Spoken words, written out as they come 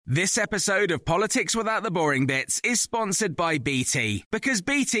This episode of Politics Without the Boring Bits is sponsored by BT, because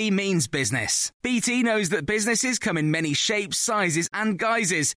BT means business. BT knows that businesses come in many shapes, sizes and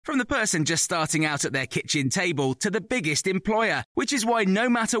guises, from the person just starting out at their kitchen table to the biggest employer, which is why no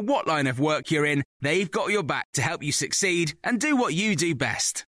matter what line of work you're in, they've got your back to help you succeed and do what you do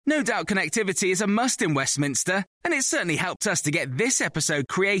best. No doubt connectivity is a must in Westminster, and it certainly helped us to get this episode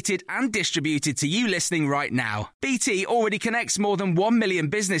created and distributed to you listening right now. BT already connects more than 1 million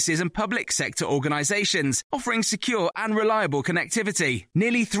businesses and public sector organisations, offering secure and reliable connectivity.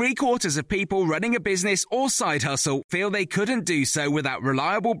 Nearly 3/4 of people running a business or side hustle feel they couldn't do so without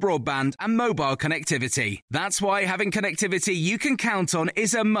reliable broadband and mobile connectivity. That's why having connectivity you can count on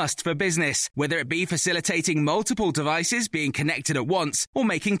is a must for business, whether it be facilitating multiple devices being connected at once, or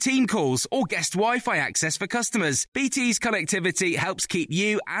making team calls or guest Wi-Fi access for customers. BT's connectivity helps keep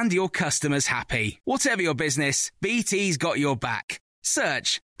you and your customers happy. Whatever your business, BT's got your back.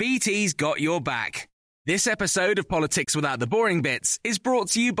 Search BT's got your back. This episode of Politics Without the Boring Bits is brought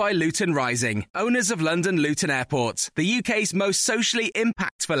to you by Luton Rising, owners of London Luton Airport, the UK's most socially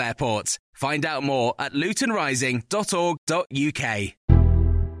impactful airport. Find out more at lutonrising.org.uk.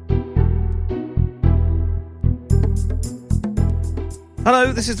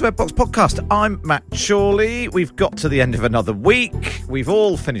 Hello, this is the Webbox Podcast. I'm Matt Chorley. We've got to the end of another week. We've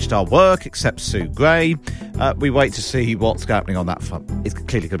all finished our work except Sue Gray. We wait to see what's happening on that front. It's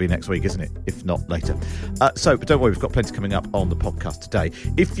clearly going to be next week, isn't it? If not later. But don't worry, we've got plenty coming up on the podcast today.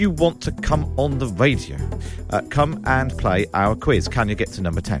 If you want to come on the radio, come and play our quiz. Can you get to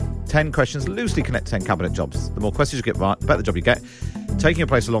number 10? 10 questions loosely connect to 10 cabinet jobs. The more questions you get right, the better the job you get. Taking your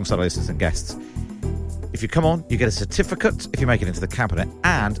place alongside our listeners and guests. If you come on, you get a certificate if you make it into the cabinet,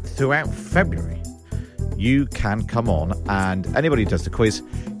 and throughout February, you can come on, and anybody who does the quiz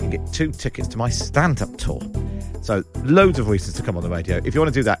can get 2 tickets to my stand-up tour. So loads of reasons to come on the radio. If you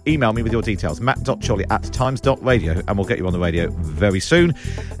want to do that, email me with your details, matt.chorley@times.radio, and we'll get you on the radio very soon.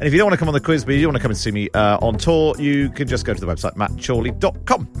 And if you don't want to come on the quiz, but you want to come and see me on tour, you can just go to the website,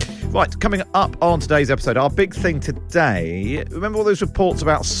 mattchorley.com. Right, coming up on today's episode, our big thing today, remember all those reports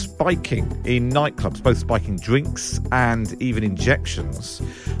about spiking in nightclubs, both spiking drinks and even injections?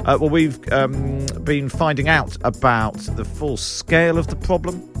 Well, we've been finding out about the full scale of the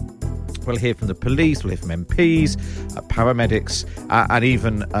problem. We'll hear from the police, we'll hear from MPs, paramedics, and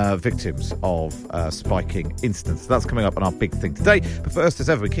even victims of spiking incidents. That's coming up on our big thing today. But first,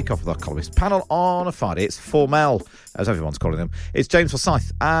 as ever, we kick off with our columnist panel on a Friday. It's 4Mel, as everyone's calling them. It's James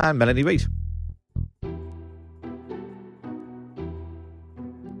Forsyth and Melanie Reid.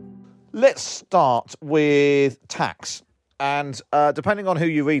 Let's start with tax. And depending on who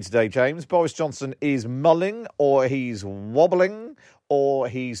you read today, James, Boris Johnson is mulling, or he's wobbling, or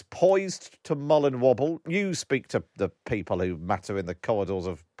he's poised to mull and wobble. You speak to the people who matter in the corridors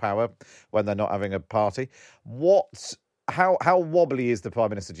of power when they're not having a party. How wobbly is the Prime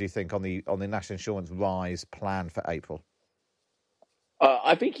Minister, do you think, on the National Insurance rise plan for April?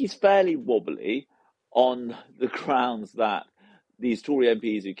 I think he's fairly wobbly on the grounds that these Tory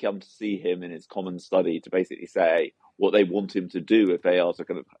MPs who come to see him in his common study to basically say what they want him to do if they are to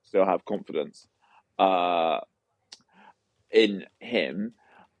kind of still have confidence in him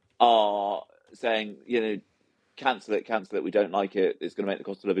are saying, cancel it, we don't like it, it's going to make the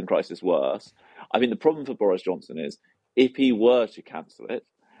cost of living crisis worse. I mean, the problem for Boris Johnson is if he were to cancel it,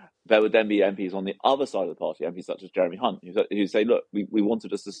 there would then be MPs on the other side of the party, MPs such as Jeremy Hunt, who say, look, we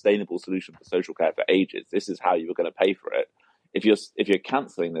wanted a sustainable solution for social care for ages. This is how you were going to pay for it. If you're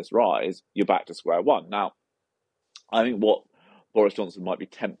cancelling this rise, you're back to square one. Now, I think what Boris Johnson might be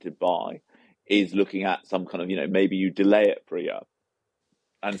tempted by is looking at some kind of, maybe you delay it for a year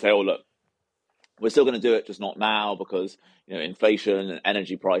and say, oh, look, we're still going to do it, just not now because, inflation and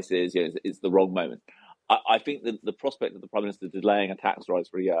energy prices, it's the wrong moment. I think that the prospect of the Prime Minister delaying a tax rise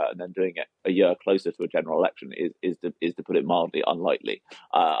for a year and then doing it a year closer to a general election is to put it mildly, unlikely.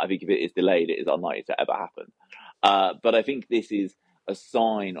 I think if it is delayed, it is unlikely to ever happen. But I think this is a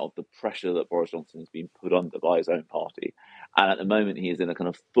sign of the pressure that Boris Johnson has been put under by his own party. And at the moment, he is in a kind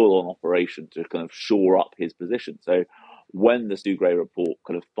of full-on operation to kind of shore up his position. So when the Stu Gray report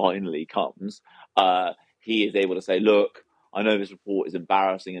kind of finally comes, he is able to say, look, I know this report is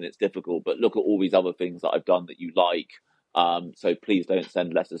embarrassing and it's difficult, but look at all these other things that I've done that you like. So please don't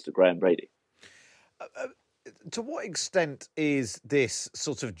send letters to Graham Brady. To what extent is this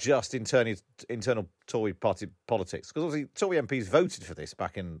sort of just internal Tory party politics? Because obviously Tory MPs voted for this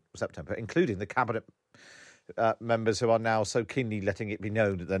back in September, including the cabinet members who are now so keenly letting it be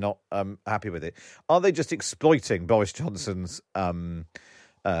known that they're not happy with it. Are they just exploiting Boris Johnson's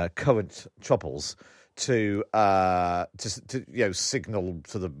current troubles to signal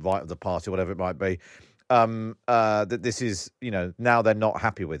to the right of the party, whatever it might be, that this is, now they're not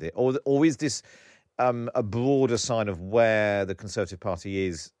happy with it, or is this a broader sign of where the Conservative Party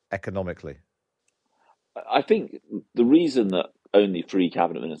is economically? I think the reason that only 3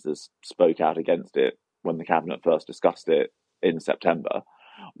 cabinet ministers spoke out against it when the cabinet first discussed it in September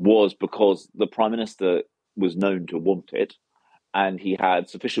was because the Prime Minister was known to want it, and he had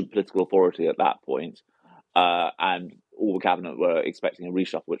sufficient political authority at that point, and all the cabinet were expecting a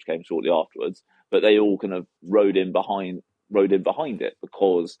reshuffle, which came shortly afterwards. But they all kind of rode in behind it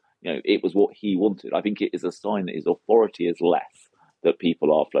because it was what he wanted. I think it is a sign that his authority is less, that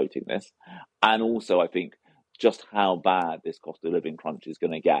people are floating this, and also I think just how bad this cost of living crunch is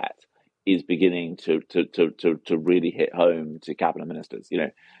going to get is beginning to really hit home to cabinet ministers.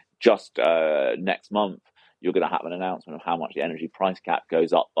 Just next month you're going to have an announcement of how much the energy price cap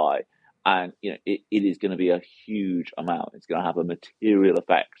goes up by, and it is going to be a huge amount. It's going to have a material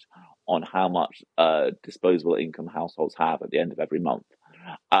effect on how much disposable income households have at the end of every month,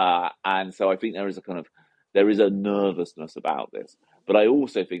 and so I think there is a nervousness about this. But I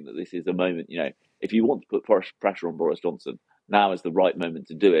also think that this is a moment, if you want to put pressure on Boris Johnson, now is the right moment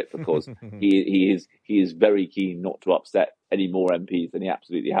to do it, because he is very keen not to upset any more MPs than he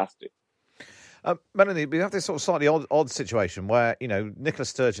absolutely has to. Melanie, we have this sort of slightly odd situation where, Nicola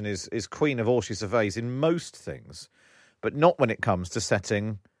Sturgeon is queen of all she surveys in most things, but not when it comes to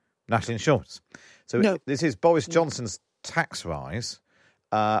setting national insurance. So This is Boris Johnson's tax rise.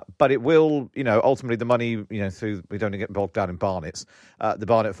 But it will, ultimately the money, through, we don't get bogged down in Barnett's, the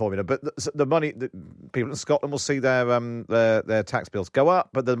Barnett formula, but the money, people in Scotland will see their tax bills go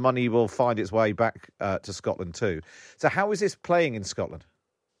up, but the money will find its way back to Scotland too. So how is this playing in Scotland?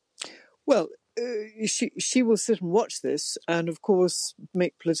 Well, she will sit and watch this and, of course,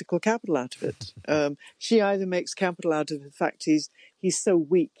 make political capital out of it. She either makes capital out of the fact he's so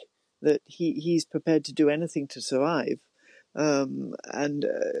weak that he's prepared to do anything to survive, or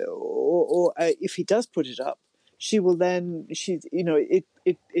if he does put it up, she will then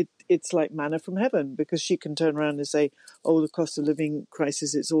it's like manna from heaven, because she can turn around and say, "Oh, the cost of living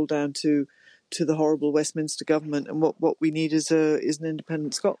crisis, it's all down to the horrible Westminster government, and what we need is an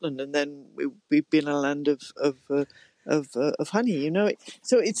independent Scotland, and then we've been a land of honey."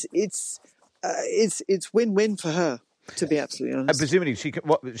 So it's win-win for her, to be absolutely honest. And presumably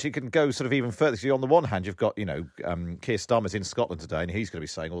she can go sort of even further. So on the one hand, you've got Keir Starmer's in Scotland today, and he's going to be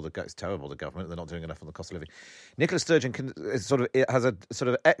saying, it's terrible, the government, they're not doing enough on the cost of living. Nicola Sturgeon has a sort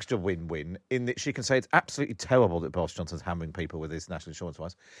of extra win-win in that she can say it's absolutely terrible that Boris Johnson's hammering people with his national insurance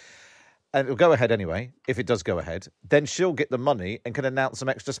wise. And it'll go ahead anyway. If it does go ahead, then she'll get the money and can announce some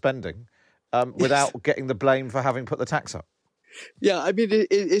extra spending without getting the blame for having put the tax up. Yeah, I mean, they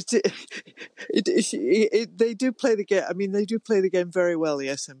do play the game. I mean, they do play the game very well, the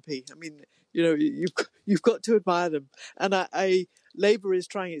SNP. I mean, you've got to admire them, and Labour is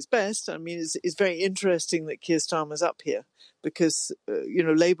trying its best. I mean, it's very interesting that Keir Starmer's up here, because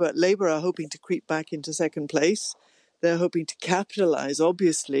Labour are hoping to creep back into second place. They're hoping to capitalise,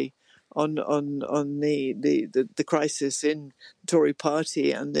 obviously, on the crisis in the Tory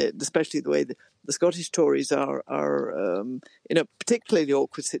party, and especially the way the Scottish Tories are in a particularly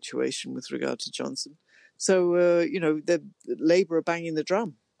awkward situation with regard to Johnson. So the Labour are banging the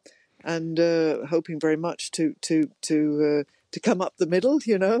drum and hoping very much to come up the middle.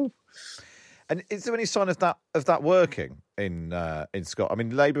 And is there any sign of that working in Scotland? I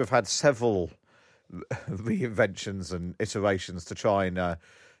mean, Labour have had several reinventions and iterations to try and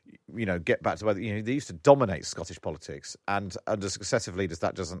get back to where they used to dominate Scottish politics, and under successive leaders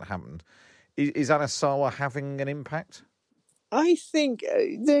that doesn't happen. Is Anas Sarwar having an impact? I think,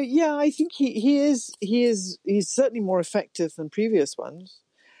 I think he is. He's certainly more effective than previous ones.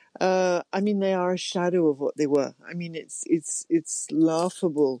 I mean, they are a shadow of what they were. I mean, it's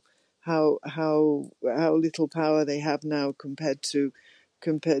laughable how little power they have now compared to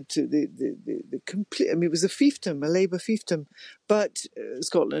the complete. I mean, it was a fiefdom, a Labour fiefdom, but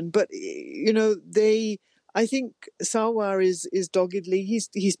Scotland. But I think Sarwar is doggedly.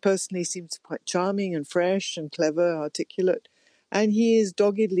 He's personally seems quite charming and fresh and clever, articulate, and he is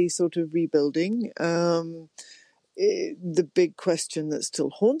doggedly sort of rebuilding. The big question that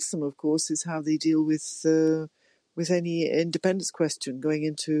still haunts them, of course, is how they deal with any independence question going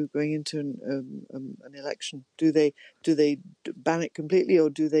into an election. Do they ban it completely, or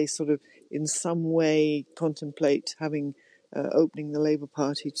do they sort of in some way contemplate having opening the Labour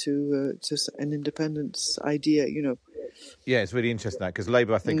Party to an independence idea? Yeah, it's really interesting that, because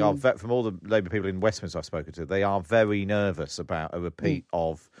Labour, I think, are from all the Labour people in Westminster I've spoken to, they are very nervous about a repeat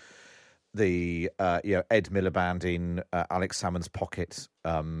of the Ed Miliband in Alex Salmond's pocket.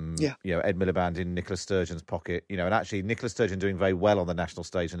 Ed Miliband in Nicola Sturgeon's pocket. And actually Nicola Sturgeon doing very well on the national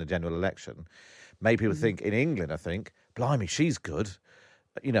stage in the general election. Made people think in England. I think, blimey, she's good.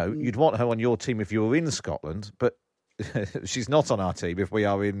 You'd want her on your team if you were in Scotland, but she's not on our team if we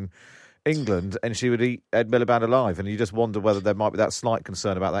are in England, and she would eat Ed Miliband alive. And you just wonder whether there might be that slight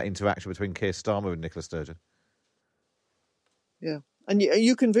concern about that interaction between Keir Starmer and Nicola Sturgeon. Yeah. And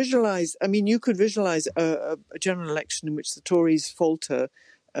you can visualise. I mean, you could visualise a general election in which the Tories falter.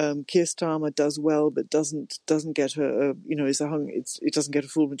 Keir Starmer does well, but doesn't get it doesn't get a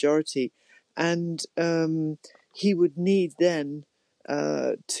full majority, and he would need then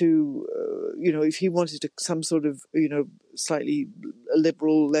if he wanted some sort of slightly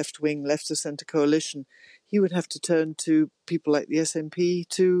liberal left wing, left of centre coalition, he would have to turn to people like the SNP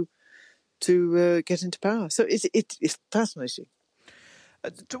to get into power. So it's fascinating.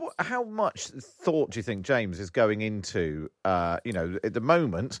 How much thought do you think, James, is going into, at the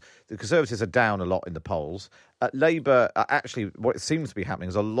moment, the Conservatives are down a lot in the polls. Labour, actually, what it seems to be happening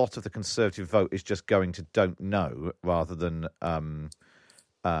is a lot of the Conservative vote is just going to don't know rather than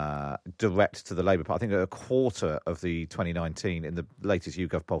direct to the Labour Party. I think a quarter of the 2019, in the latest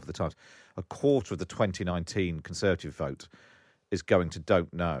YouGov poll for the Times, a quarter of the 2019 Conservative vote is going to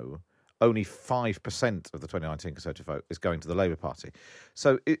don't know. Only 5% of the 2019 Conservative vote is going to the Labour Party.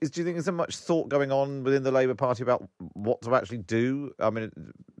 So do you think there's much thought going on within the Labour Party about what to actually do,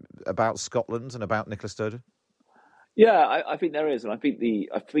 about Scotland and about Nicola Sturgeon? Yeah, I think there is. And I think the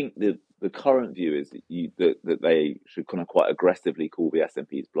current view is that they should kind of quite aggressively call the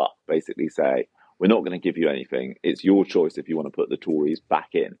SNP's bluff, basically say, we're not going to give you anything. It's your choice if you want to put the Tories back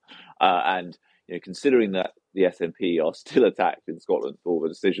in. Considering that the SNP are still attacked in Scotland for the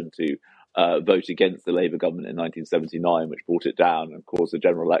decision to vote against the Labour government in 1979, which brought it down and caused the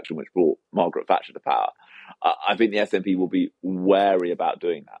general election, which brought Margaret Thatcher to power, I think the SNP will be wary about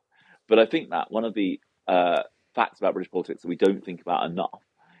doing that. But I think that one of the facts about British politics that we don't think about enough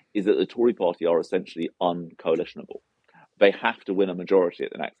is that the Tory party are essentially uncoalitionable. They have to win a majority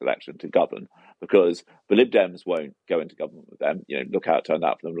at the next election to govern, because the Lib Dems won't go into government with them. Look how it turned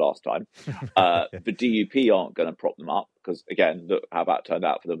out for them last time. The DUP aren't going to prop them up because, again, look how that turned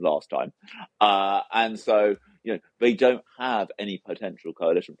out for them last time. And so, they don't have any potential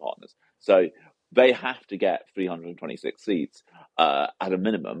coalition partners. So they have to get 326 seats at a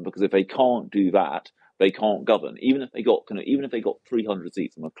minimum, because if they can't do that, they can't govern. Even if they got 300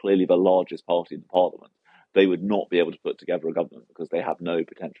 seats and were clearly the largest party in the parliament, they would not be able to put together a government because they have no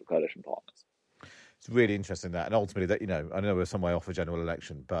potential coalition partners. It's really interesting that, and ultimately that, I know we're some way off a general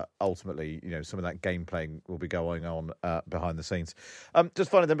election, but ultimately, some of that game playing will be going on behind the scenes. Just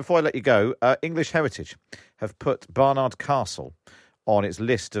finally, then, before I let you go, English Heritage have put Barnard Castle on its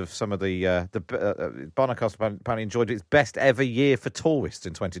list of some of the Barnard Castle apparently enjoyed its best ever year for tourists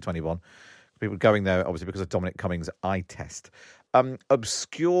in 2021. People going there, obviously, because of Dominic Cummings' eye test.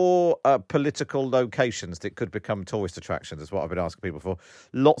 Obscure political locations that could become tourist attractions is what I've been asking people for.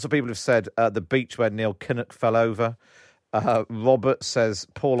 Lots of people have said the beach where Neil Kinnock fell over. Robert says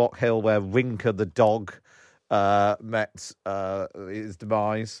Porlock Hill where Rinker the dog met his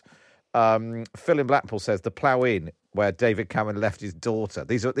demise. Phil in Blackpool says the Plough Inn where David Cameron left his daughter.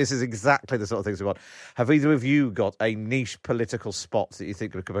 This is exactly the sort of things we want. Have either of you got a niche political spot that you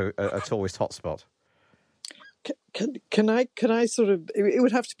think would become a tourist hotspot? Can I sort of? It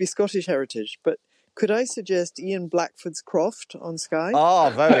would have to be Scottish heritage, but could I suggest Ian Blackford's Croft on Skye?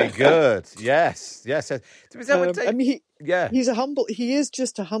 Oh, very good. Yes. He is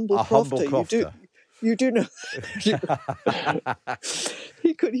just a humble crofter. You do know.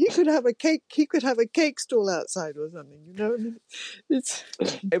 He could have a cake. He could have a cake stall outside or something.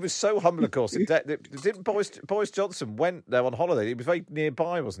 It was so humble, of course. Didn't Boris Johnson went there on holiday? He was very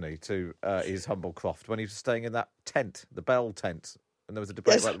nearby, wasn't he, to his humble croft when he was staying in that tent, the Bell tent. And there was a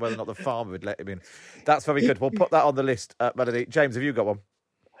debate about whether or not the farmer would let him in. That's very good. We'll put that on the list, Melody. James, have you got one?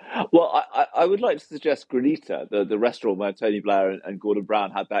 Well, I would like to suggest Granita, the restaurant where Tony Blair and Gordon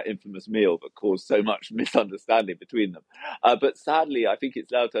Brown had that infamous meal that caused so much misunderstanding between them. But sadly, I think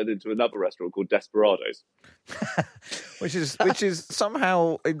it's now turned into another restaurant called Desperados. which is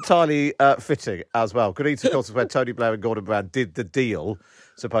somehow entirely fitting as well. Granita, of course, is where Tony Blair and Gordon Brown did the deal,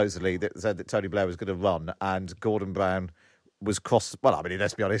 supposedly, that said that Tony Blair was going to run, and Gordon Brown was cross. Well, I mean,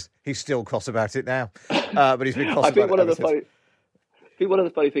 let's be honest, he's still cross about it now. But he's been cross about it ever since. I think one of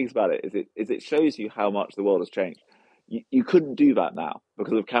the funny things about it is it shows you how much the world has changed. You couldn't do that now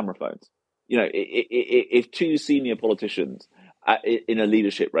because of camera phones. If two senior politicians in a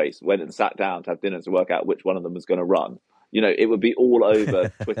leadership race went and sat down to have dinner to work out which one of them was going to run, it would be all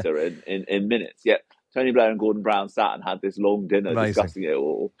over Twitter in minutes. Yet Tony Blair and Gordon Brown sat and had this long dinner discussing it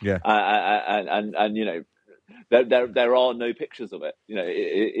all. Yeah. And there are no pictures of it.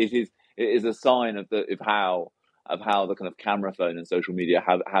 It is a sign of how the kind of camera phone and social media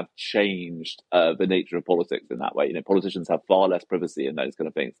have changed the nature of politics in that way. Politicians have far less privacy in those kind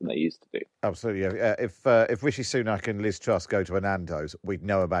of things than they used to do. Absolutely. Yeah. If Rishi Sunak and Liz Truss go to a Nando's, we'd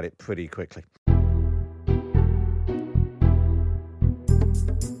know about it pretty quickly.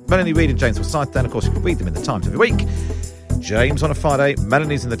 Melanie Reid and James Forsyth, then, of course, you can read them in the Times every week. James on a Friday,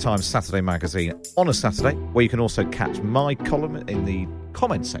 Melanie's in the Times Saturday magazine on a Saturday, where you can also catch my column in the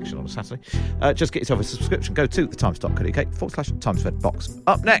comments section on a Saturday. Just get yourself a subscription. Go to thetimes.co.uk/Times Red Box.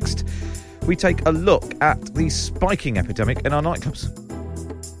 Up next, we take a look at the spiking epidemic in our nightclubs.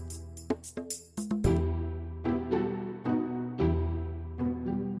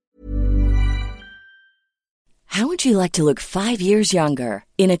 How would you like to look 5 years younger?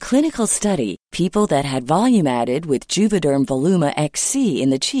 In a clinical study, people that had volume added with Juvederm Voluma XC in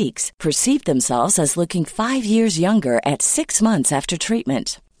the cheeks perceived themselves as looking 5 years younger at 6 months after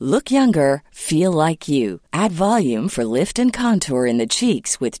treatment. Look younger, feel like you. Add volume for lift and contour in the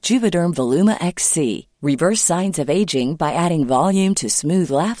cheeks with Juvederm Voluma XC. Reverse signs of aging by adding volume to smooth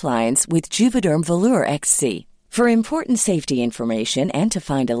laugh lines with Juvederm Volure XC. For important safety information and to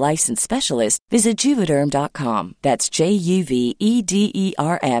find a licensed specialist, visit Juvederm.com. That's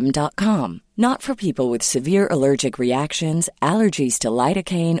JUVEDERM.com. Not for people with severe allergic reactions, allergies to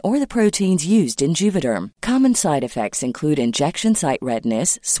lidocaine, or the proteins used in Juvederm. Common side effects include injection site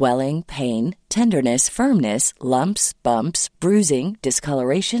redness, swelling, pain, tenderness, firmness, lumps, bumps, bruising,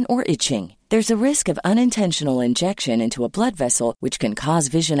 discoloration, or itching. There's a risk of unintentional injection into a blood vessel, which can cause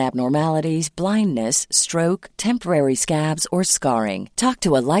vision abnormalities, blindness, stroke, temporary scabs, or scarring. Talk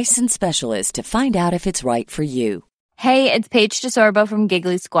to a licensed specialist to find out if it's right for you. Hey, it's Paige DeSorbo from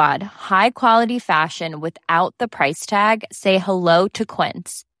Giggly Squad. High quality fashion without the price tag. Say hello to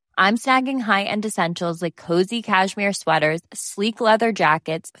Quince. I'm snagging high-end essentials like cozy cashmere sweaters, sleek leather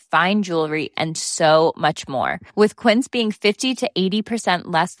jackets, fine jewelry, and so much more. With Quince being 50 to 80%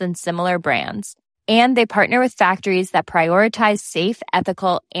 less than similar brands. And they partner with factories that prioritize safe,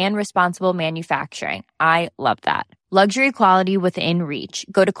 ethical, and responsible manufacturing. I love that. Luxury quality within reach.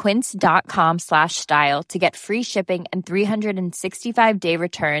 Go to quince.com/style to get free shipping and 365-day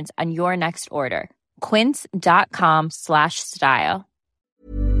returns on your next order. Quince.com/style.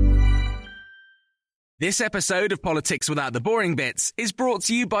 This episode of Politics Without the Boring Bits is brought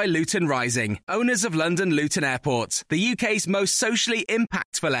to you by Luton Rising, owners of London Luton Airport, the UK's most socially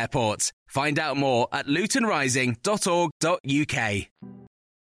impactful airport. Find out more at lutonrising.org.uk.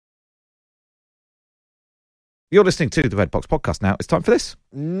 You're listening to the Red Box Podcast now. It's time for this.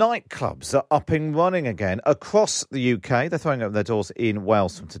 Nightclubs are up and running again across the UK. They're throwing open their doors in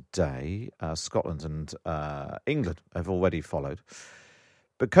Wales from today. Scotland and England have already followed.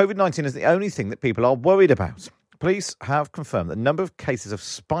 But COVID-19 is the only thing that people are worried about. Police have confirmed that the number of cases of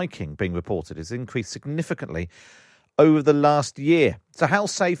spiking being reported has increased significantly over the last year. So how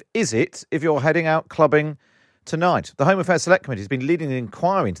safe is it if you're heading out clubbing tonight? The Home Affairs Select Committee has been leading an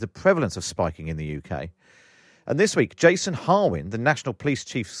inquiry into the prevalence of spiking in the UK. And this week, Jason Harwin, the National Police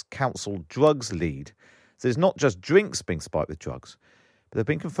Chiefs Council drugs lead, says not just drinks being spiked with drugs, but there have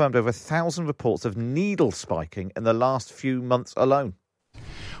been confirmed over 1,000 reports of needle spiking in the last few months alone.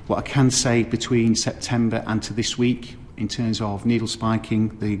 What I can say between September and to this week, in terms of needle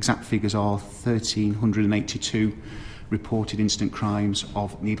spiking, the exact figures are 1,382 reported incident crimes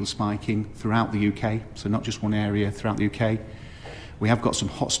of needle spiking throughout the UK, so not just one area throughout the UK. We have got some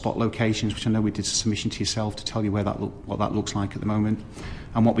hotspot locations, which I know we did a submission to yourself to tell you what that looks like at the moment.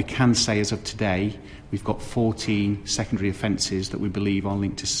 And what we can say as of today, we've got 14 secondary offences that we believe are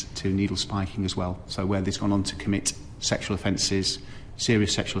linked to needle spiking as well. So where they've gone on to commit sexual offences,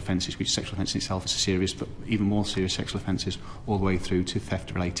 serious sexual offences, which sexual offence in itself is serious, but even more serious sexual offences, all the way through to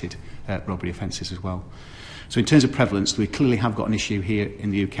theft-related robbery offences as well. So in terms of prevalence, we clearly have got an issue here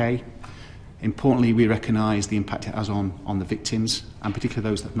in the UK. Importantly, we recognise the impact it has on the victims, and particularly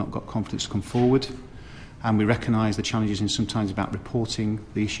those that have not got confidence to come forward. And we recognise the challenges in sometimes about reporting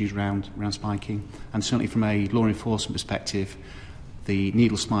the issues around spiking. And certainly from a law enforcement perspective, the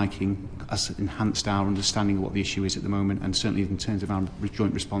needle spiking has enhanced our understanding of what the issue is at the moment, and certainly in terms of our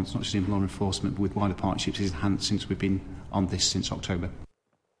joint response, not just in law enforcement, but with wider partnerships, is enhanced since we've been on this since October.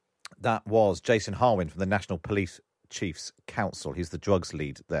 That was Jason Harwin from the National Police Chiefs Council. He's the drugs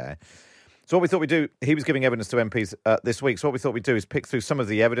lead there. So what we thought we'd do, he was giving evidence to MPs this week, so what we thought we'd do is pick through some of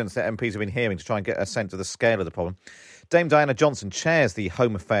the evidence that MPs have been hearing to try and get a sense of the scale of the problem. Dame Diana Johnson chairs the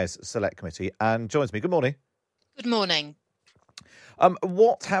Home Affairs Select Committee and joins me. Good morning. Good morning.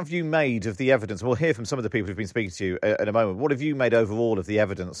 What have you made of the evidence? We'll hear from some of the people who've been speaking to you in a moment. What have you made overall of the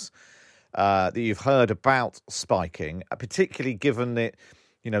evidence that you've heard about spiking, particularly given that,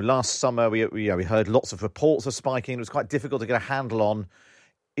 last summer we heard lots of reports of spiking. It was quite difficult to get a handle on.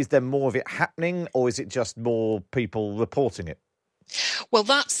 Is there more of it happening, or is it just more people reporting it? Well,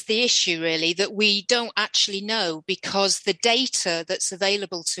 that's the issue, really, that we don't actually know, because the data that's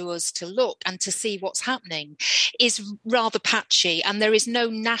available to us to look and to see what's happening is rather patchy, and there is no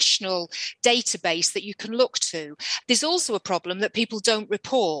national database that you can look to. There's also a problem that people don't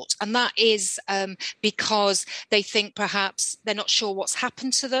report, and that is because they think perhaps they're not sure what's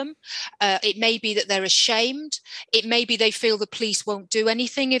happened to them. It may be that they're ashamed. It may be they feel the police won't do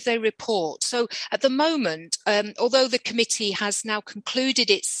anything if they report. So at the moment, although the committee has now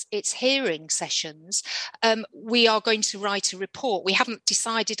concluded its hearing sessions, we are going to write a report. We haven't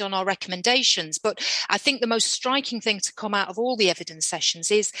decided on our recommendations, but I think the most striking thing to come out of all the evidence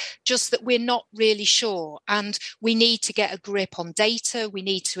sessions is just that we're not really sure, and we need to get a grip on data. We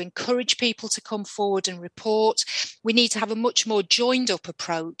need to encourage people to come forward and report. We need to have a much more joined up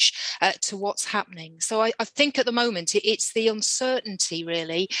approach to what's happening. So I think at the moment it's the uncertainty,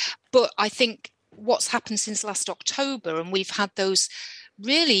 really, but I think what's happened since last October, and we've had those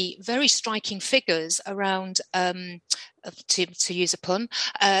really very striking figures around, to use a pun,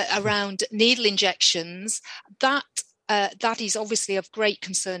 around needle injections, that is obviously of great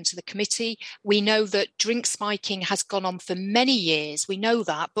concern to the committee. We know that drink spiking has gone on for many years. We know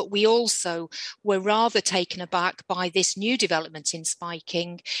that, but we also were rather taken aback by this new development in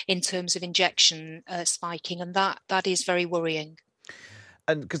spiking in terms of injection spiking, and that is very worrying.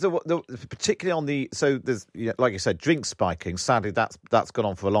 And because particularly on there's, like you said, drink spiking, sadly that's gone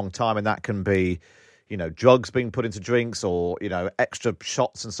on for a long time, and that can be, drugs being put into drinks, or, extra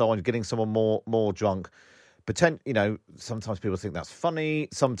shots and so on, getting someone more drunk. Sometimes people think that's funny.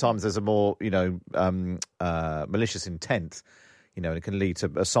 Sometimes there's a more, malicious intent, and it can lead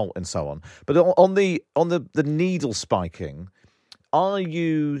to assault and so on. But on the needle spiking, are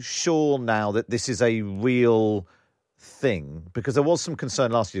you sure now that this is a real thing? Because there was some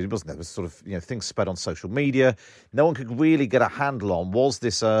concern last year, wasn't there? There was sort of, things spread on social media. No one could really get a handle on, was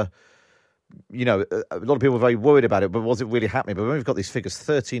this a lot of people were very worried about it, but was it really happening? But when we've got these figures,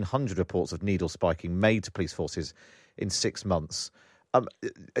 1,300 reports of needle spiking made to police forces in 6 months. Are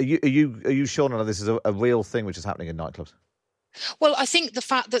you sure none of this is a real thing which is happening in nightclubs? Well, I think the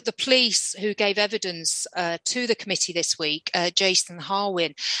fact that the police who gave evidence to the committee this week, Jason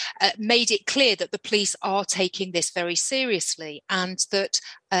Harwin, made it clear that the police are taking this very seriously, and that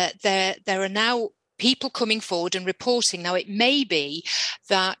there are now people coming forward and reporting. Now, it may be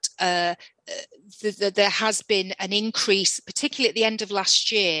that there has been an increase, particularly at the end of last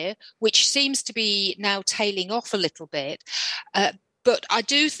year, which seems to be now tailing off a little bit. But I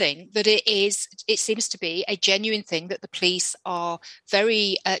do think that it seems to be a genuine thing that the police are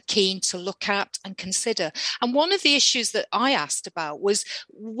very keen to look at and consider. And one of the issues that I asked about was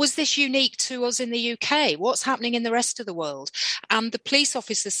this unique to us in the UK? What's happening in the rest of the world? And the police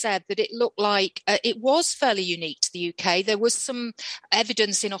officer said that it looked like it was fairly unique to the UK. There was some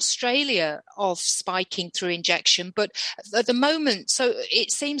evidence in Australia of spiking through injection, but at the moment, so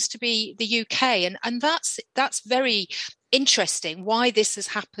it seems to be the UK. And that's very interesting why this has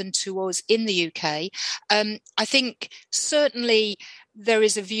happened to us in the UK. I think certainly there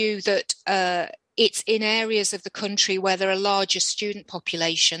is a view that it's in areas of the country where there are larger student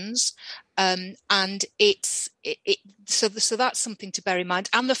populations, and so that's something to bear in mind.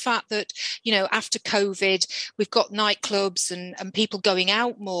 And the fact that, after COVID, we've got nightclubs and people going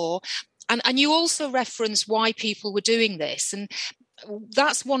out more. And you also reference why people were doing this. And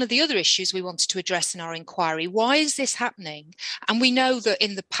that's one of the other issues we wanted to address in our inquiry. Why is this happening? And we know that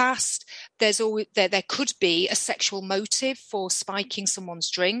in the past, there could be a sexual motive for spiking someone's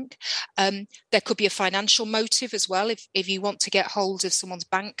drink. There could be a financial motive as well, if you want to get hold of someone's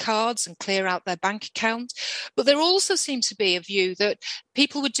bank cards and clear out their bank account. But there also seemed to be a view that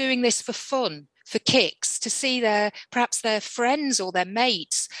people were doing this for fun, for kicks, to see perhaps their friends or their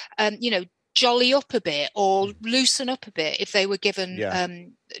mates, jolly up a bit or loosen up a bit if they were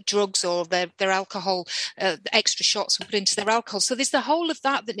given drugs or their alcohol, extra shots were put into their alcohol. So there's the whole of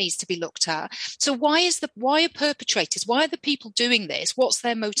that needs to be looked at. So why are perpetrators, why are the people doing this? What's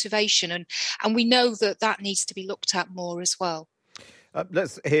their motivation? And we know that needs to be looked at more as well.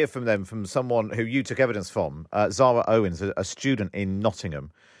 Let's hear from someone who you took evidence from, Zara Owens, a student in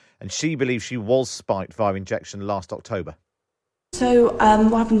Nottingham, and she believes she was spiked via injection last October. So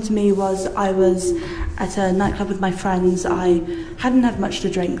what happened to me was I was at a nightclub with my friends. I hadn't had much to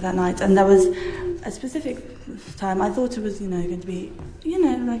drink that night, and there was a specific time. I thought it was, going to be,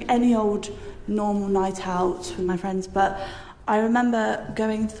 like any old normal night out with my friends. But I remember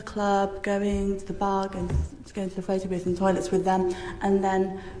going to the club, going to the bar, going to the photo booth and toilets with them. And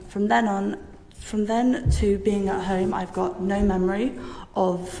then from then to being at home, I've got no memory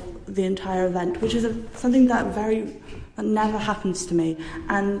of the entire event, which is something that never happens to me.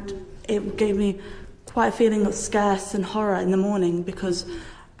 And it gave me quite a feeling of scarce and horror in the morning, because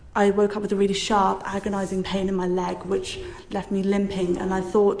I woke up with a really sharp, agonising pain in my leg, which left me limping, and I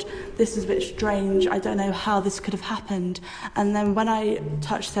thought, this is a bit strange, I don't know how this could have happened. And then when I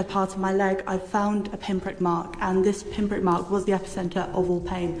touched said part of my leg, I found a pinprick mark, and this pinprick mark was the epicentre of all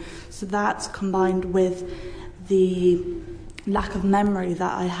pain. So that, combined with the lack of memory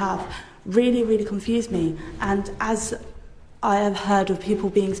that I have, really, really confused me. And as I have heard of people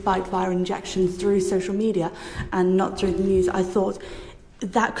being spiked via injections through social media and not through the news, I thought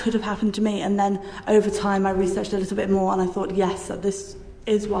that could have happened to me. And then over time I researched a little bit more, and I thought, yes, that this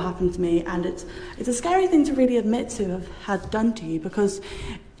is what happened to me. And it's a scary thing to really admit to have had done to you, because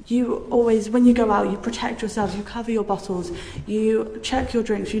you always, when you go out, you protect yourself, you cover your bottles, you check your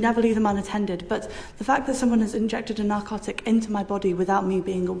drinks, you never leave them unattended. But the fact that someone has injected a narcotic into my body without me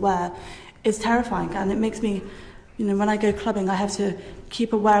being aware is terrifying, and it makes me, when I go clubbing, I have to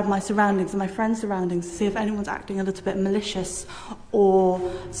keep aware of my surroundings and my friends' surroundings to see if anyone's acting a little bit malicious or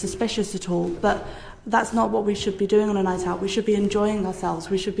suspicious at all. But that's not what we should be doing on a night out. We should be enjoying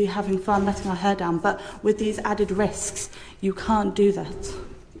ourselves. We should be having fun, letting our hair down. But with these added risks, you can't do that.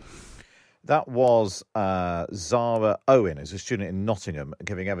 That was Zara Owen, who's a student in Nottingham,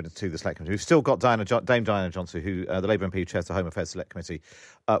 giving evidence to the Select Committee. We've still got Dame Diana Johnson, who the Labour MP who chairs the Home Affairs Select Committee,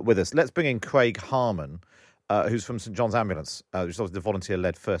 with us. Let's bring in Craig Harman, who's from St John's Ambulance, which is obviously the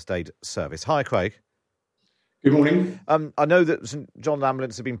volunteer-led first aid service. Hi, Craig. Good morning. I know that St John's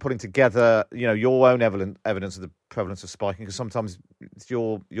Ambulance have been putting together, your own evidence of the prevalence of spiking, because sometimes it's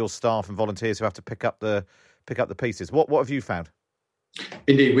your staff and volunteers who have to pick up the pieces. What have you found?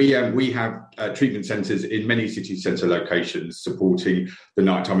 Indeed, we have treatment centres in many city centre locations supporting the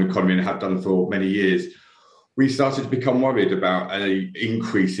nighttime economy, and have done for many years. We started to become worried about an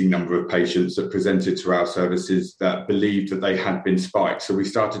increasing number of patients that presented to our services that believed that they had been spiked. So we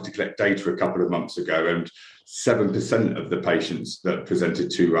started to collect data a couple of months ago, and 7% of the patients that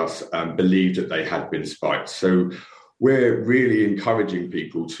presented to us believed that they had been spiked. So we're really encouraging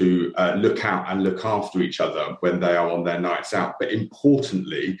people to look out and look after each other when they are on their nights out. But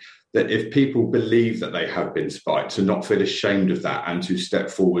importantly, that if people believe that they have been spiked, to not feel ashamed of that and to step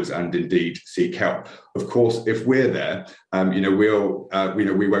forwards and indeed seek help. Of course, if we're there,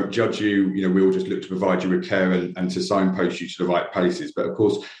 we won't judge you. We'll just look to provide you with care and to signpost you to the right places. But of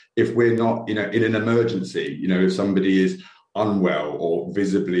course, if we're not, in an emergency, if somebody is unwell or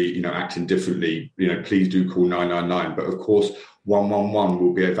visibly, acting differently, please do call 999. But of course, 111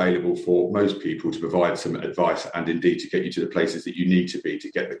 will be available for most people to provide some advice and indeed to get you to the places that you need to be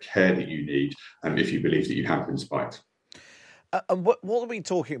to get the care that you need, if you believe that you have been spiked. And what are we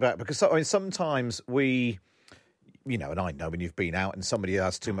talking about? Because sometimes we, and I know when you've been out and somebody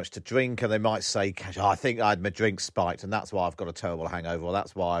has too much to drink and they might say, I think I had my drink spiked and that's why I've got a terrible hangover, or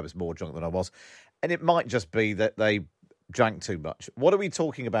that's why I was more drunk than I was. And it might just be that they drank too much. What are we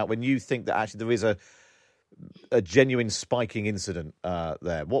talking about when you think that actually there is a genuine spiking incident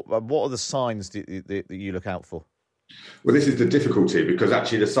there? What are the signs that you look out for? Well, this is the difficulty, because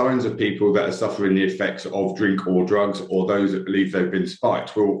actually the signs of people that are suffering the effects of drink or drugs, or those that believe they've been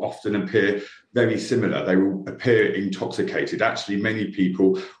spiked, will often appear very similar. They will appear intoxicated. Actually, many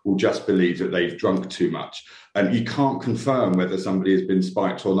people will just believe that they've drunk too much. And you can't confirm whether somebody has been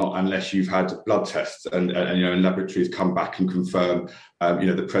spiked or not unless you've had blood tests and laboratories come back and confirm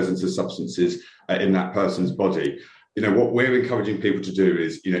the presence of substances in that person's body. What we're encouraging people to do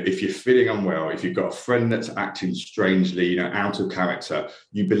is, if you're feeling unwell, if you've got a friend that's acting strangely, out of character,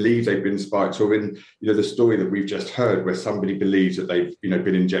 you believe they've been spiked, or in, the story that we've just heard where somebody believes that they've,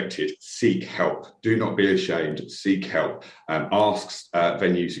 been injected, seek help. Do not be ashamed. Seek help. Ask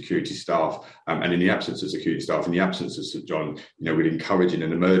venue security staff, and in the absence of security staff, in the absence of St John, we'd encourage in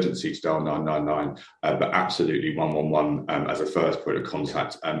an emergency to dial 999, but absolutely 111 as a first point of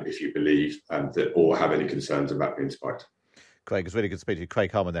contact if you believe that or have any concerns about being spiked. Craig, it's really good to speak to you.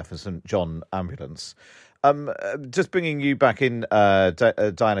 Craig Harman there from St John Ambulance. Just bringing you back in,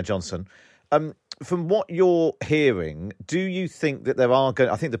 Diana Johnson. From what you're hearing, do you think that there are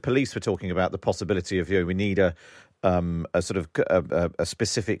I think the police were talking about the possibility of, we need a sort of a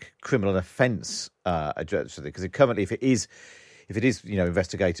specific criminal offence because currently, if it is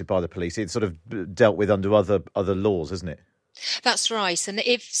investigated by the police, it's sort of dealt with under other laws, isn't it? That's right. And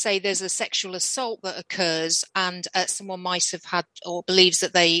if, say, there's a sexual assault that occurs and someone might have had or believes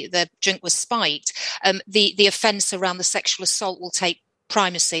that their drink was spiked, the offence around the sexual assault will take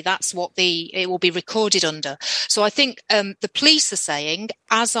primacy. That's what it will be recorded under. So I think the police are saying,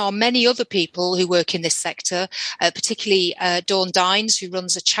 as are many other people who work in this sector, particularly Dawn Dines, who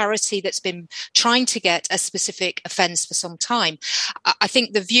runs a charity that's been trying to get a specific offence for some time. I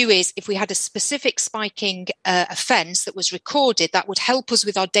think the view is if we had a specific spiking offence that was recorded, that would help us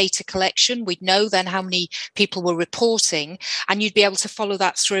with our data collection. We'd know then how many people were reporting, and you'd be able to follow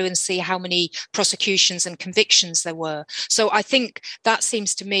that through and see how many prosecutions and convictions there were. So I think that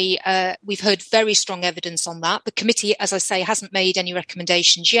seems to me, we've heard very strong evidence on that. The committee, as I say, hasn't made any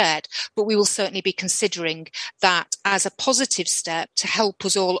recommendations yet, but we will certainly be considering that as a positive step to help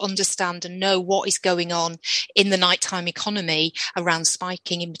us all understand and know what is going on in the nighttime economy around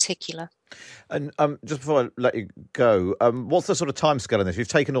spiking in particular. And just before I let you go, what's the sort of timescale on this? You've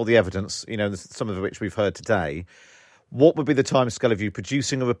taken all the evidence, some of which we've heard today. What would be the timescale of you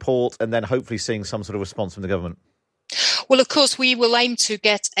producing a report and then hopefully seeing some sort of response from the government? Well, of course, we will aim to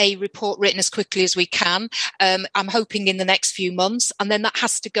get a report written as quickly as we can. I'm hoping in the next few months, and then that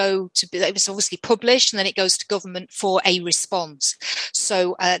has to it's obviously published, and then it goes to government for a response.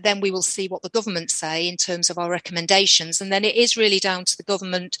 So then we will see what the government say in terms of our recommendations, and then it is really down to the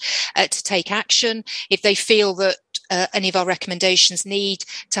government to take action. If they feel that any of our recommendations need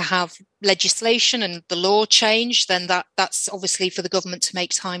to have legislation and the law change, then that's obviously for the government to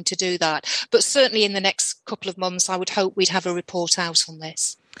make time to do that. But certainly in the next couple of months, I would hope we'd have a report out on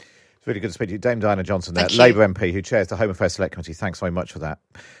this. It's really good to speak to you. Dame Diana Johnson there, Thank you. Labour MP, who chairs the Home Affairs Select Committee. Thanks very much for that.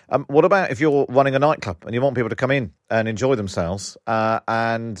 What about if you're running a nightclub and you want people to come in and enjoy themselves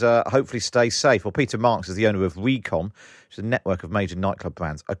and hopefully stay safe? Well, Peter Marks is the owner of Recon, which is a network of major nightclub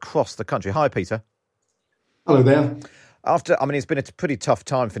brands across the country. Hi, Peter. Hello there. It's been a pretty tough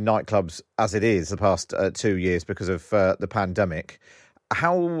time for nightclubs as it is the past 2 years because of the pandemic.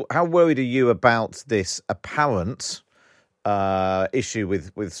 How worried are you about this apparent issue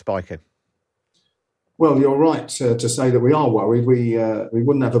with spiking? Well, you're right to say that we are worried. We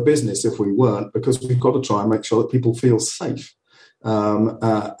wouldn't have a business if we weren't, because we've got to try and make sure that people feel safe.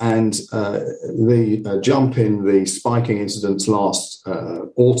 The jump in the spiking incidents last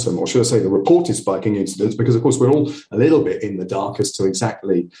autumn, or should I say the reported spiking incidents, because of course we're all a little bit in the dark as to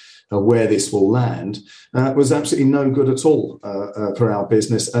exactly where this will land, was absolutely no good at all for our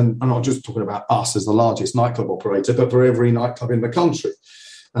business. And I'm not just talking about us as the largest nightclub operator, but for every nightclub in the country.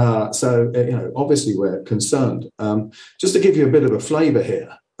 Obviously we're concerned. Just to give you a bit of a flavour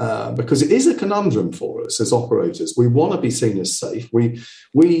here, because it is a conundrum for us as operators. We want to be seen as safe. We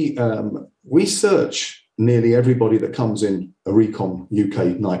search nearly everybody that comes in a Recon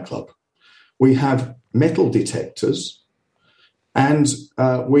UK nightclub. We have metal detectors, and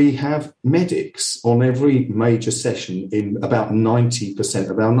we have medics on every major session in about 90%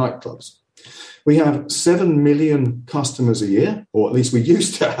 of our nightclubs. We have 7 million customers a year, or at least we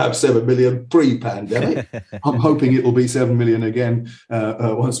used to have 7 million pre-pandemic. I'm hoping it will be 7 million again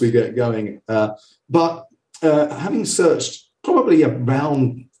once we get going. But having searched probably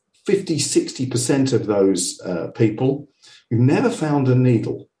around 50, 60% of those people, we've never found a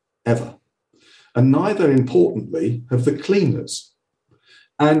needle, ever. And neither, importantly, have the cleaners.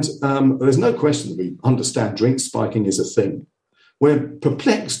 And there's no question that we understand drink spiking is a thing. We're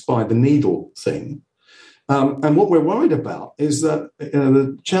perplexed by the needle thing. And what we're worried about is that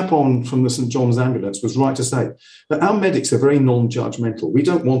the chap from the St John's Ambulance was right to say that our medics are very non-judgmental. We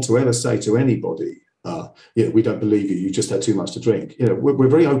don't want to ever say to anybody, we don't believe you, you just had too much to drink. We're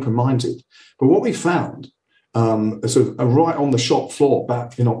very open-minded. But what we found, sort of right on the shop floor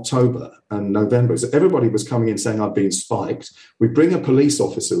back in October and November, is that everybody was coming in saying, I've been spiked. We bring a police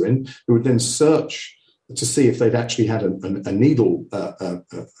officer in who would then search to see if they'd actually had a needle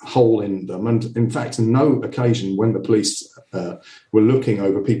hole in them. And in fact, on no occasion when the police were looking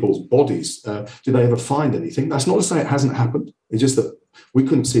over people's bodies, did they ever find anything. That's not to say it hasn't happened. It's just that we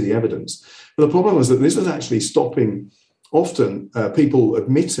couldn't see the evidence. But the problem was that this was actually stopping often people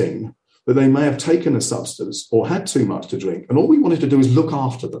admitting that they may have taken a substance or had too much to drink. And all we wanted to do is look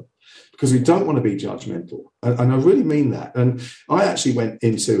after them, because we don't want to be judgmental. And I really mean that. And I actually went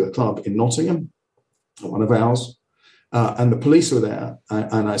into a club in Nottingham, one of ours, and the police were there,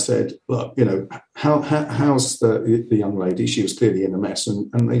 and I said, look, how's the young lady? She was clearly in a mess,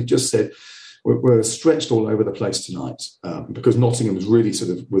 and they just said, we're stretched all over the place tonight, because Nottingham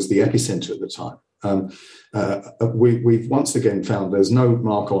was the epicenter at the time. We've once again found there's no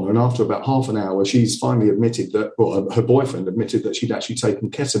mark on her, and after about half an hour, she's finally admitted that, her boyfriend admitted that she'd actually taken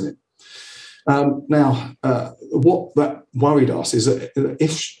ketamine. What that worried us is that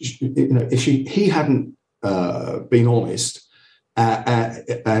if he hadn't been honest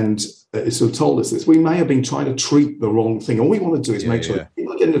and sort of told us this, we may have been trying to treat the wrong thing. All we want to do is make sure that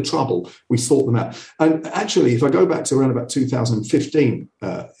people get into trouble, we sort them out. And actually, if I go back to around about 2015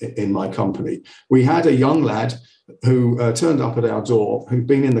 in my company, we had a young lad who turned up at our door, who'd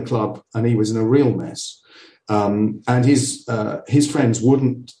been in the club, and he was in a real mess. And his friends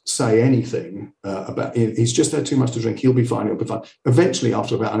wouldn't say anything about it. He's just had too much to drink. He'll be fine. He'll be fine. Eventually,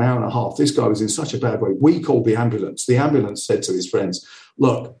 after about an hour and a half, this guy was in such a bad way. We called the ambulance. The ambulance said to his friends,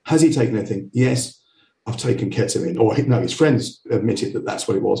 "Look, has he taken anything?" "Yes, I've taken ketamine." Or no, his friends admitted that that's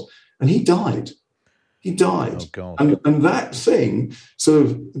what it was, and he died. He died. Oh, God. And that thing sort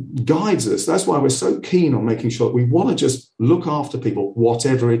of guides us. That's why we're so keen on making sure that we want to just look after people,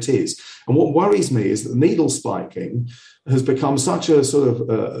 whatever it is. And what worries me is that needle spiking has become such a sort of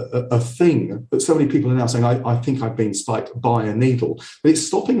a thing that so many people are now saying, I think I've been spiked by a needle. But it's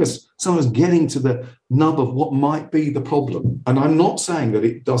stopping us, some of us getting to the nub of what might be the problem. And I'm not saying that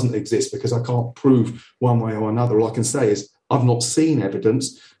it doesn't exist because I can't prove one way or another. All I can say is I've not seen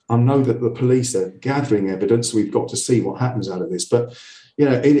evidence. I know that the police are gathering evidence. We've got to see what happens out of this. But,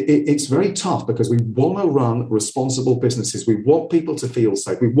 it's very tough because we want to run responsible businesses. We want people to feel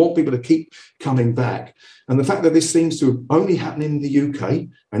safe. We want people to keep coming back. And the fact that this seems to only happen in the UK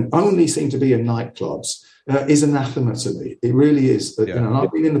and only seem to be in nightclubs is anathema to me. It really is. And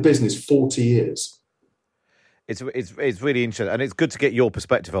I've been in the business 40 years. It's really interesting. And it's good to get your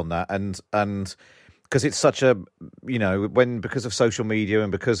perspective on that. And because it's such a, because of social media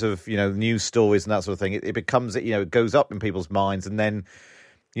and because of, news stories and that sort of thing, it becomes, it goes up in people's minds and then,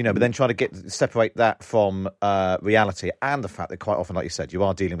 but then trying to separate that from reality and the fact that quite often, like you said, you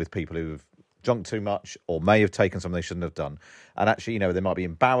are dealing with people who've drunk too much or may have taken something they shouldn't have done. And actually, they might be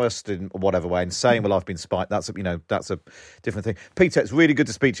embarrassed in whatever way and saying, well, I've been spiked. That's a different thing. Peter, it's really good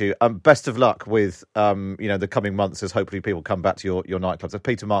to speak to you. Best of luck with, the coming months as hopefully people come back to your nightclubs.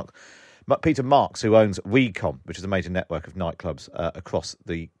 Peter Marks, who owns WeCom, which is a major network of nightclubs across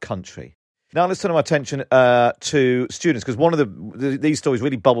the country. Now let's turn our attention to students, because one of these stories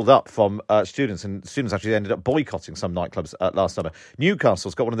really bubbled up from students, and students actually ended up boycotting some nightclubs last summer.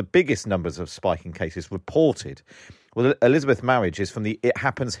 Newcastle's got one of the biggest numbers of spiking cases reported. Well, Elizabeth Marriage is from the It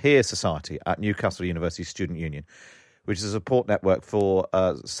Happens Here Society at Newcastle University Student Union, which is a support network for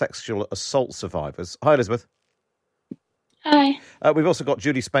sexual assault survivors. Hi, Elizabeth. Hi. We've also got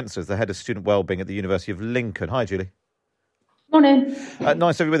Julie Spencer, the head of student wellbeing at the University of Lincoln. Hi, Julie. Morning.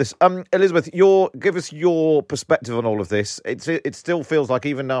 Nice to have you with us. Elizabeth, give us your perspective on all of this. It still feels like,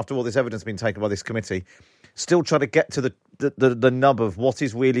 even after all this evidence has been taken by this committee, still trying to get to the nub of what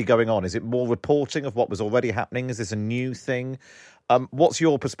is really going on. Is it more reporting of what was already happening? Is this a new thing? What's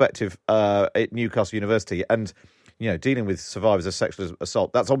your perspective at Newcastle University? And, dealing with survivors of sexual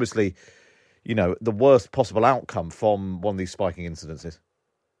assault, that's obviously, the worst possible outcome from one of these spiking incidences.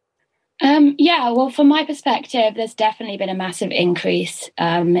 Well, from my perspective, there's definitely been a massive increase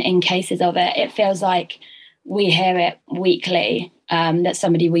in cases of it. It feels like we hear it weekly that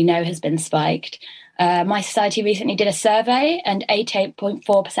somebody we know has been spiked. My society recently did a survey, and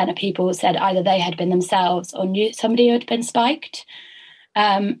 88.4% of people said either they had been themselves or knew somebody who had been spiked.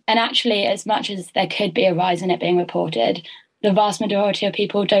 And actually, as much as there could be a rise in it being reported, the vast majority of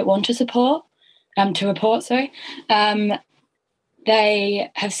people don't want to report.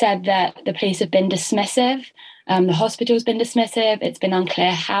 They have said that the police have been dismissive, the hospital's been dismissive, it's been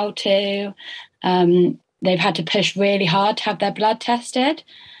unclear how to. They've had to push really hard to have their blood tested.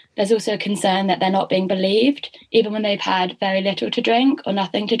 There's also a concern that they're not being believed, even when they've had very little to drink or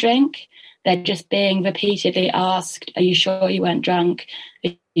nothing to drink. They're just being repeatedly asked, are you sure you weren't drunk?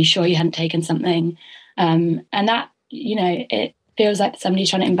 Are you sure you hadn't taken something? And that, it feels like somebody's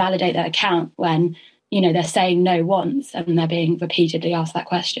trying to invalidate their account when they're saying no once and they're being repeatedly asked that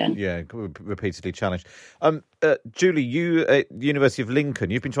question. Yeah, repeatedly challenged. Julie, you at the University of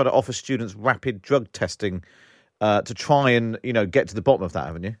Lincoln, you've been trying to offer students rapid drug testing to try and, get to the bottom of that,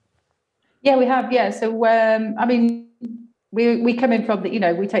 haven't you? Yeah, we have. Yeah. So, we come in from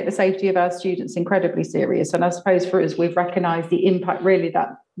we take the safety of our students incredibly serious. And I suppose for us, we've recognised the impact really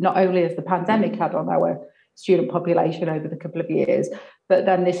that not only has the pandemic had on our student population over the couple of years, but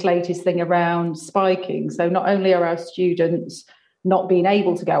then this latest thing around spiking. So not only are our students not being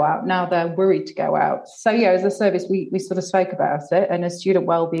able to go out, now they're worried to go out. So as a service, we sort of spoke about it, and as student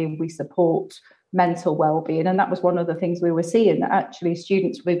wellbeing, we support mental wellbeing. And that was one of the things we were seeing, that actually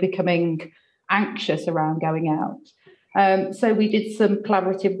students were becoming anxious around going out. So we did some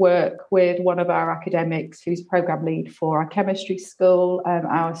collaborative work with one of our academics who's programme lead for our chemistry school,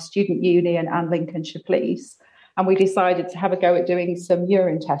 our student union and Lincolnshire Police. And we decided to have a go at doing some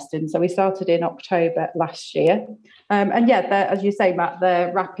urine testing. So we started in October last year. As you say, Matt,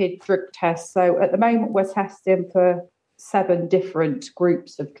 they're rapid drug tests. So at the moment, we're testing for 7 different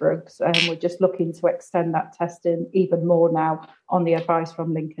groups of drugs. And we're just looking to extend that testing even more now on the advice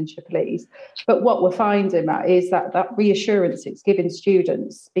from Lincolnshire Police. But what we're finding, Matt, is that reassurance it's giving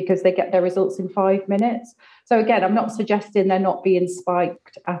students, because they get their results in 5 minutes. So again, I'm not suggesting they're not being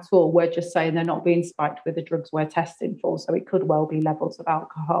spiked at all. We're just saying they're not being spiked with the drugs we're testing for. So it could well be levels of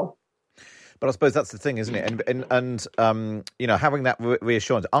alcohol. But I suppose that's the thing, isn't it? And having that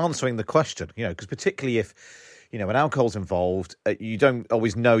reassurance, answering the question, because particularly if, when alcohol's involved, you don't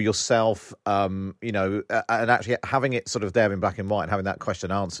always know yourself, and actually having it sort of there in black and white and having that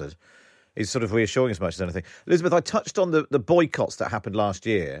question answered is sort of reassuring as much as anything. Elizabeth, I touched on the boycotts that happened last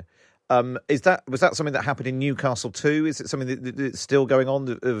year. Was that something that happened in Newcastle too? Is it something that's still going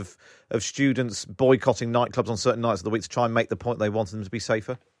on of students boycotting nightclubs on certain nights of the week to try and make the point they wanted them to be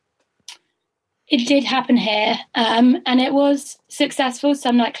safer? It did happen here, and it was successful.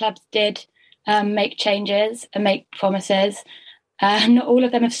 Some nightclubs did make changes and make promises. Not all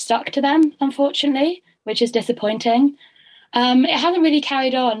of them have stuck to them, unfortunately, which is disappointing. It hasn't really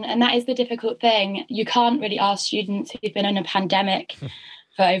carried on, and that is the difficult thing. You can't really ask students who've been in a pandemic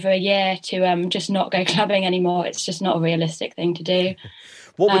for over a year to just not go clubbing anymore. It's just not a realistic thing to do.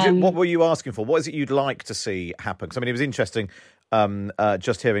 What were you asking for? What is it you'd like to see happen? Because, it was interesting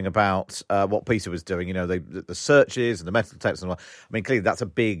just hearing about what Peter was doing, the searches and the metal detectors and all. Clearly that's a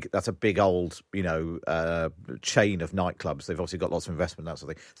big old, chain of nightclubs. They've obviously got lots of investment and that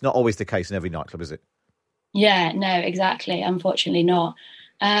sort of thing. It's not always the case in every nightclub, is it? Yeah, no, exactly. Unfortunately not.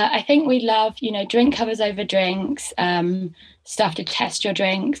 I think we love, drink covers over drinks, stuff to test your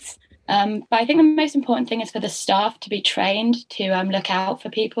drinks. But I think the most important thing is for the staff to be trained to look out for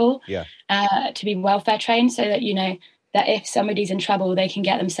people, to be welfare trained, so that, that if somebody's in trouble, they can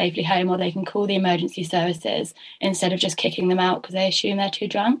get them safely home, or they can call the emergency services instead of just kicking them out because they assume they're too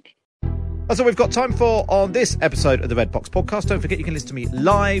drunk. That's all we've got time for on this episode of the Red Box Podcast. Don't forget you can listen to me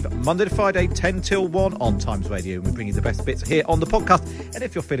live Monday to Friday, 10 till 1 on Times Radio. We bring you the best bits here on the podcast. And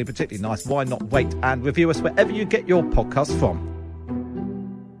if you're feeling particularly nice, why not wait and review us wherever you get your podcasts from.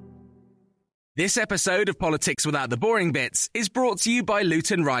 This episode of Politics Without the Boring Bits is brought to you by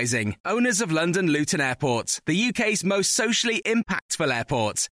Luton Rising, owners of London Luton Airport, the UK's most socially impactful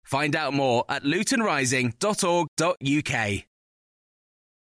airport. Find out more at lutonrising.org.uk.